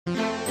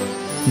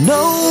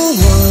No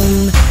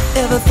one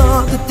ever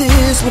thought that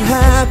this would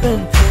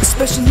happen,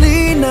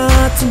 especially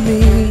not to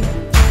me.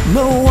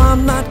 No,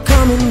 I'm not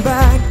coming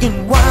back,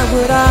 and why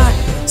would I?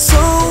 So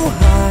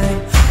high,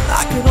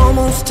 I could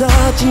almost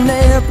touch an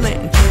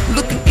airplane,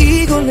 look an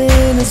eagle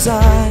in his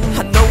eye.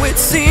 I know it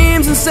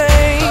seems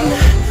insane,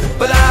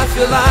 but I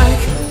feel like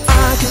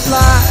I could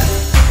fly,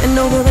 and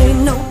no, there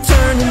ain't no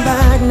turning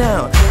back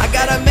now. I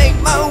gotta make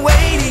my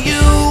way to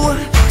you.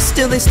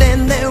 Still they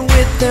stand there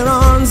with their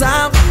arms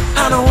out.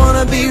 I don't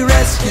wanna be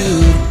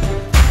rescued.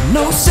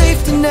 No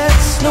safety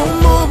nets, no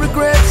more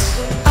regrets.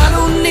 I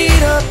don't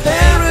need a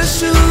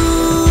parachute.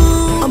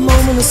 A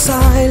moment of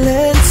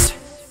silence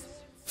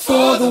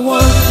for the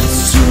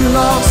ones who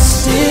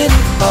lost it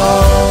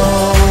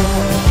all,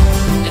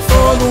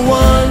 for the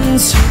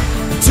ones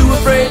too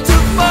afraid to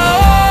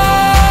fall.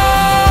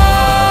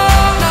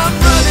 I'm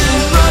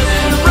running,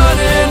 running,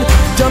 running,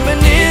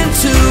 jumping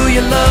into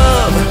your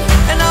love,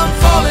 and I'm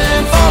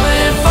falling,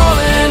 falling,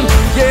 falling.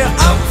 Yeah,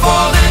 I'm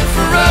falling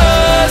for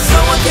us.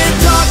 No one can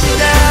talk me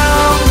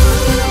down.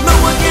 No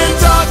one can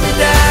talk me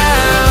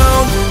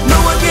down. No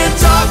one can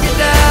talk me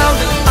down.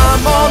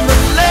 I'm on the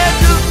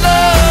ledge of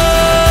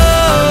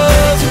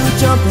love. Ready to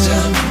jump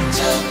in.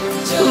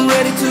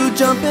 Ready to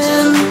jump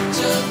in.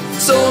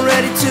 So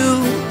ready to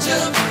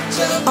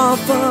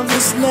off of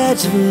this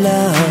ledge of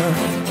love.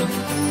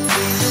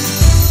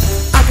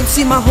 I can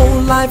see my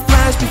whole life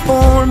flash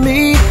before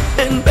me,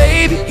 and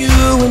baby, you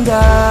and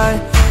I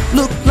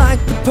look like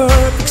the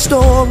perfect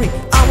story.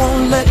 I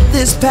won't let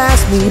this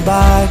pass me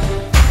by.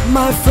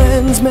 My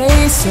friends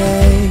may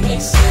say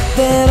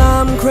that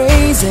I'm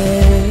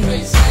crazy.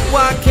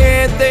 Why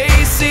can't they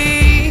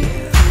see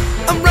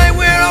I'm right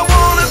where I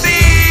wanna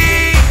be?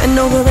 And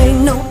no, there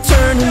ain't no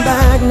turning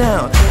back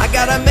now. I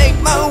gotta make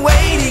my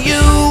way to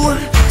you.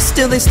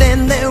 Still they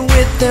stand there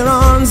with their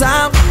arms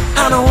out.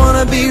 I don't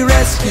wanna be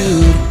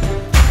rescued.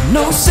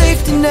 No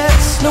safety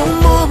nets, no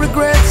more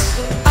regrets.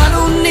 I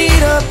don't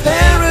need a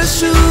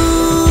parachute.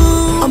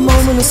 A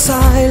moment of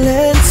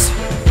silence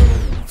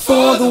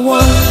for the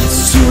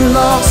ones who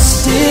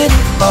lost it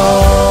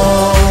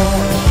all,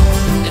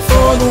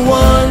 for the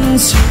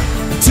ones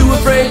too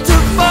afraid to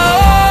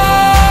fall.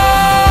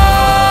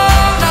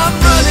 I'm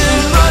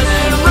running,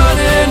 running,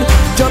 running,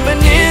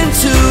 jumping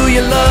into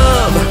your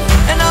love,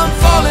 and I'm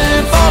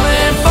falling,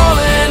 falling,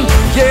 falling.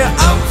 Yeah,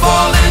 I'm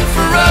falling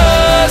for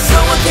us.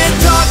 No one can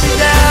talk me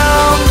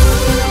down.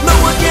 No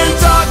one can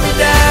talk me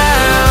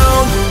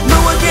down. No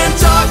one can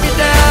talk me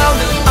down.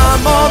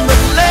 I'm on the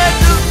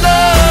ledge of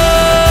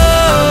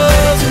love.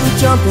 Ready to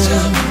jump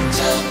in.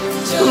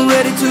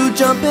 Ready to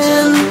jump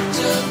in.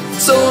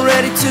 So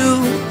ready to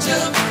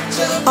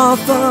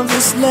off of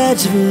this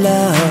ledge of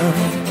love.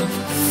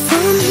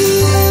 From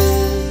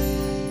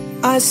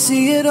here, I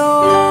see it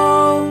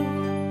all.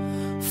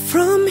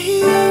 From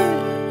here,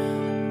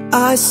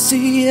 I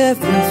see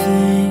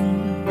everything.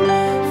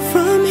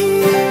 From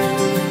here,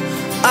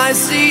 I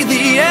see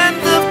the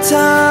end of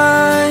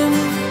time.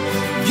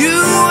 You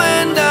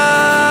and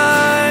I.